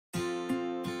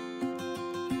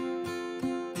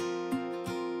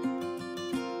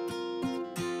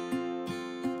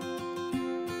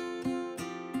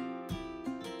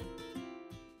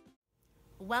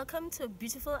Welcome to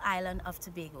beautiful island of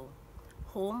Tobago,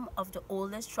 home of the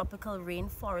oldest tropical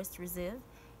rainforest reserve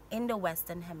in the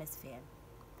Western Hemisphere.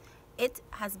 It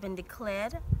has been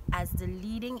declared as the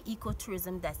leading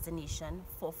ecotourism destination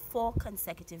for 4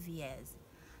 consecutive years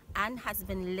and has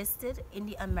been listed in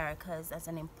the Americas as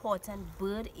an important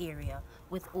bird area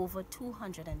with over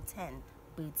 210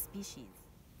 bird species.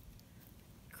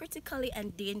 Critically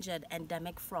endangered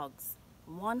endemic frogs,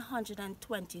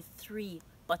 123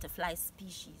 butterfly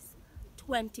species,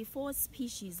 24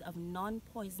 species of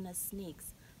non-poisonous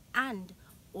snakes, and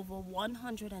over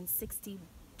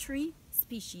 163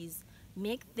 species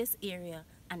make this area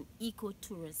an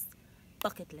ecotourist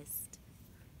bucket list.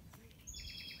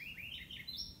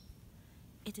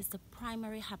 It is the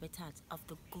primary habitat of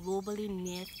the globally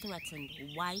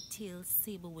near-threatened white-tailed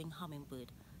saber-winged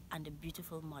hummingbird and the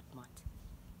beautiful mudmot.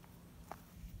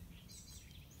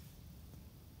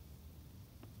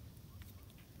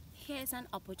 Here's an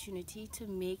opportunity to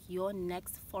make your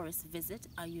next forest visit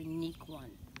a unique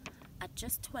one. At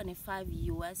just $25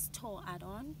 US tour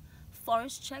add-on,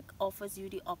 Forest Check offers you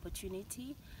the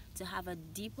opportunity to have a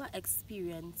deeper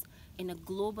experience in a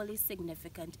globally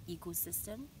significant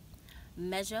ecosystem,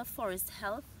 measure forest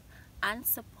health, and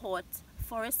support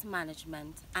forest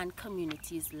management and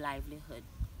communities' livelihood.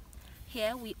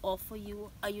 Here we offer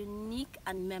you a unique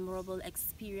and memorable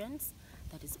experience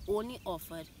that is only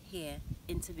offered here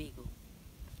in Tobago.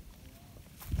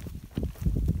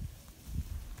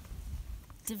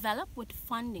 Developed with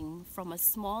funding from a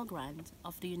small grant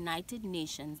of the United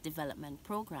Nations Development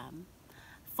Program,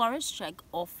 Forest Check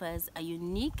offers a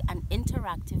unique and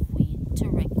interactive way to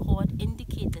record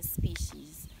indicator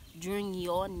species during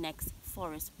your next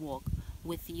forest walk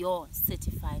with your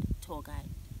certified tour guide.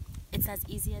 It's as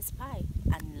easy as pie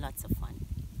and lots of fun.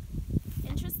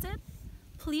 Interested?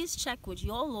 Please check with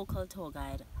your local tour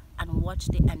guide and watch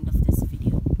the end of this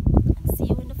video. And see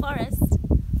you in the forest.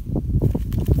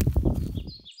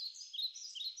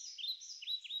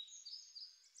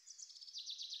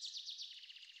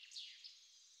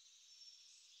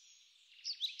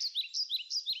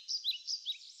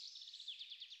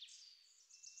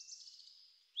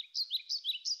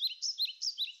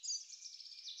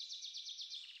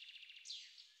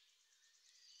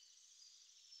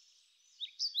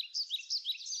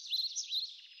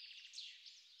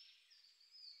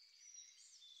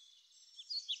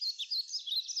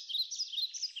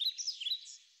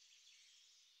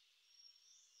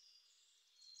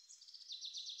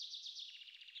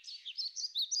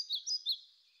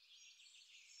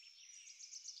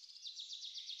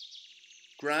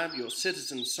 Grab your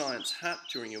citizen science hat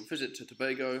during your visit to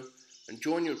Tobago and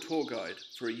join your tour guide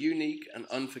for a unique and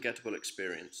unforgettable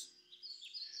experience.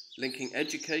 Linking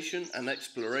education and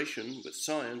exploration with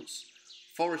science,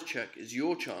 Forest Check is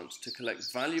your chance to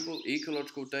collect valuable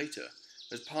ecological data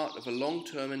as part of a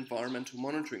long-term environmental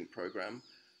monitoring program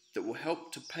that will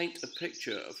help to paint a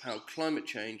picture of how climate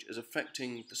change is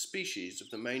affecting the species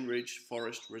of the Main Ridge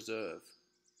Forest Reserve.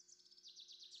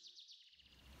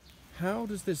 How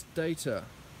does this data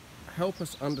help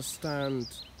us understand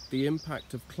the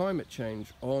impact of climate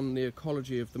change on the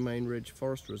ecology of the Main Ridge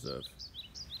Forest Reserve?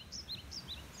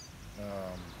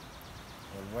 Well,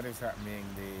 what is happening,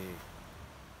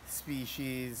 the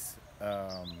species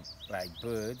like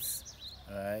birds,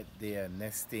 they are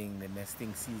nesting, the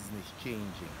nesting season is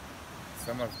changing.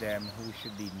 Some of them who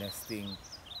should be nesting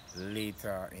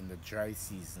later in the dry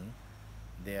season,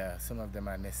 some of them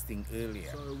are nesting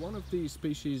earlier. So one of these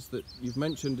species that you've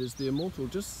mentioned is the immortal.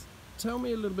 Just tell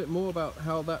me a little bit more about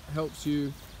how that helps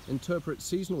you interpret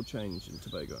seasonal change in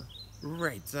Tobago.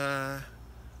 Right. The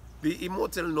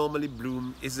immortal normally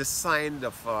bloom is a sign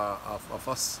of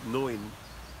us knowing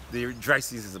the dry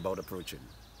season is about approaching.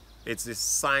 It's a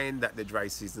sign that the dry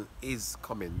season is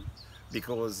coming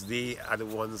because they are the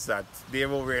ones that they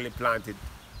were really planted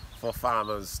for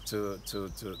farmers to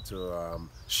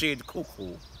shade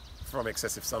cocoa from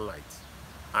excessive sunlight.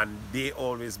 And they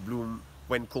always bloom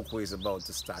when cocoa is about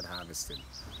to start harvesting.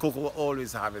 Cocoa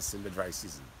always harvests in the dry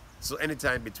season. So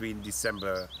anytime between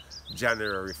December,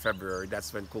 January, February,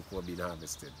 that's when cocoa are being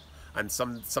harvested. And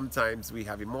sometimes we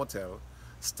have immortal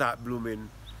start blooming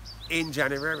in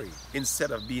January instead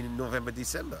of being in November,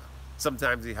 December.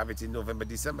 Sometimes we have it in November,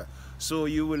 December. So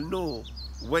you will know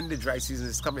when the dry season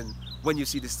is coming when you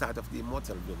see the start of the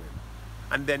immortal blooming.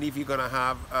 And then if you're gonna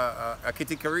have a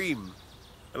kitty kareem,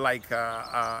 like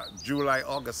July,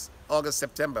 August,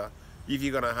 September, if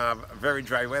you're gonna have very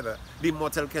dry weather, the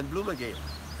immortal can bloom again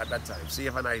at that time. So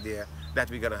you have an idea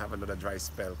that we're gonna have another dry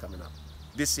spell coming up.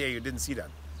 This year you didn't see that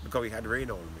because we had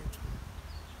rain all the way through.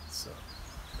 So.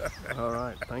 All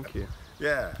right, thank you.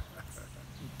 Yeah.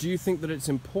 do you think that it's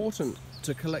important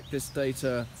to collect this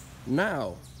data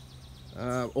now?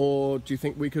 Or do you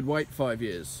think we could wait 5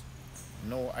 years?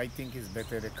 No, I think it's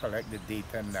better to collect the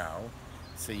data now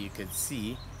so you could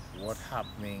see what's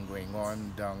happening going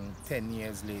on down 10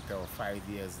 years later or 5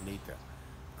 years later.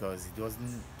 Because it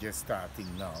wasn't just starting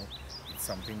now, it's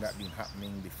something that's been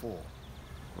happening before.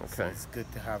 Okay. So it's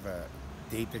good to have a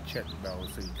data check now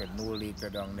so you can know later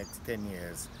down next 10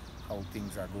 years how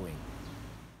things are going.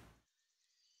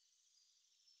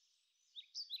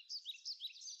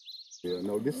 Yeah,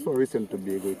 now this forest in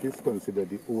Tobago, it is considered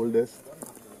the oldest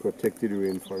protected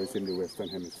rainforest in the Western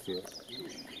Hemisphere.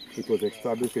 It was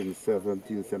established in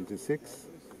 1776,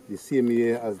 the same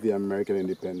year as the American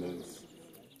independence.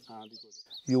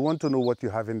 You want to know what you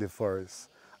have in the forest,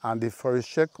 and the forest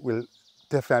check will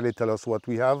definitely tell us what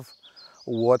we have,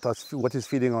 what is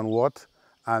feeding on what,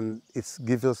 and it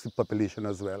gives us the population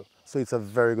as well. So it's a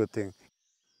very good thing.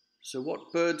 So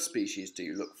what bird species do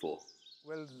you look for?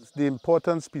 Well, the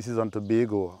important species on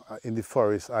Tobago in the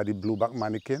forest are the blueback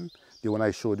manakin, the one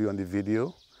I showed you on the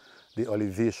video, the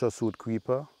olivaceous wood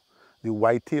creeper, the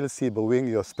white-tailed saberwing,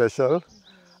 your special,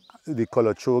 the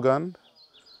collared trogon,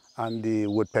 and the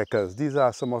woodpeckers. These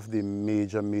are some of the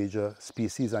major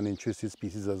species and intrusive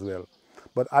species as well.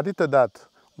 But added to that,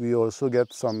 we also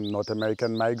get some North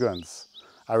American migrants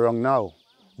around now.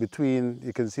 You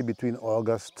can see between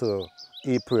August to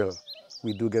April,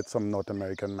 we do get some North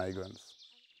American migrants.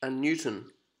 And Newton,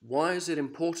 why is it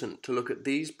important to look at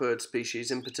these bird species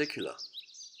in particular?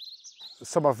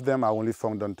 Some of them are only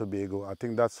found on Tobago. I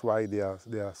think that's why they're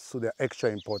extra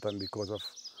important because of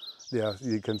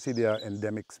you can see they are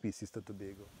endemic species to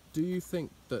Tobago. Do you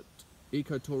think that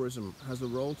ecotourism has a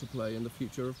role to play in the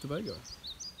future of Tobago?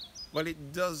 Well,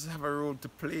 it does have a role to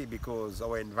play because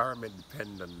our environment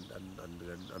depends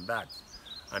on that.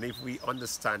 And if we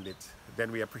understand it,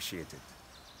 then we appreciate it.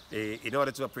 In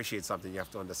order to appreciate something, you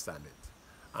have to understand it.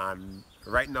 And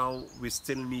right now, we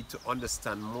still need to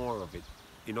understand more of it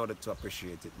in order to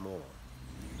appreciate it more.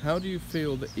 How do you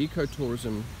feel that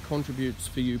ecotourism contributes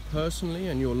for you personally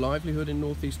and your livelihood in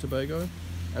Northeast Tobago,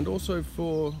 and also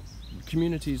for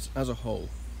communities as a whole?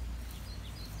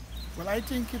 Well, I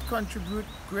think it contributes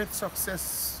great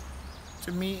success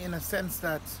to me in a sense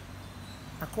that,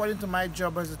 according to my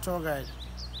job as a tour guide,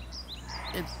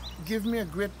 it gives me a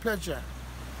great pleasure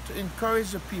to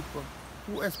encourage the people,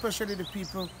 especially the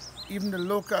people, even the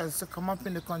locals, to come up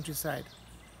in the countryside,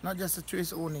 not just the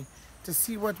tourists only, to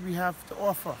see what we have to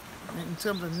offer in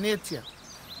terms of nature.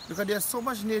 Because there's so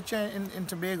much nature in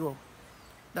Tobago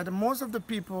that most of the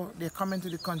people, they come into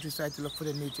the countryside to look for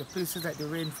the nature, places like the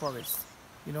rainforest,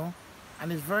 you know,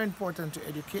 and it's very important to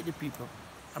educate the people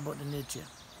about the nature.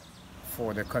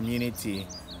 For the community,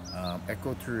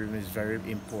 ecotourism is very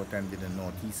important in the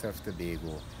northeast of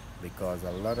Tobago because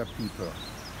a lot of people,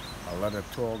 a lot of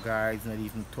tour guides, not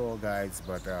even tour guides,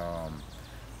 but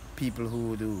people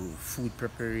who do food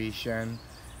preparation,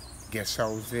 guest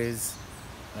houses,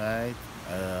 right?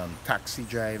 Taxi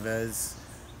drivers,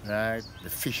 right? The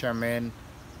fishermen.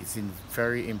 It's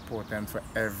very important for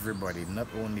everybody, not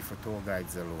only for tour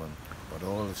guides alone, but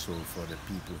also for the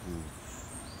people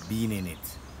who've been in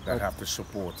it, that have to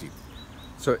support it.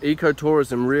 So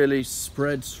ecotourism really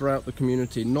spreads throughout the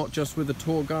community, not just with the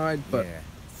tour guide, but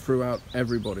throughout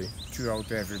everybody.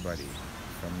 Throughout everybody,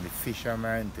 from the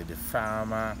fisherman to the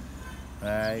farmer,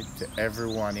 right, to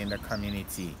everyone in the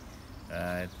community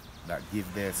that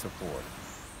give their support.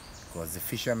 Because the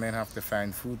fishermen have to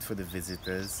find food for the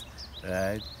visitors,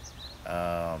 right?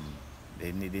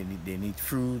 They need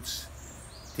fruits,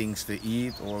 things to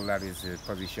eat. All that is a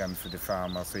position for the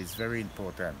farmer. So it's very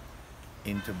important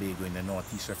in Tobago, in the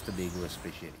northeast of Tobago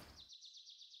especially.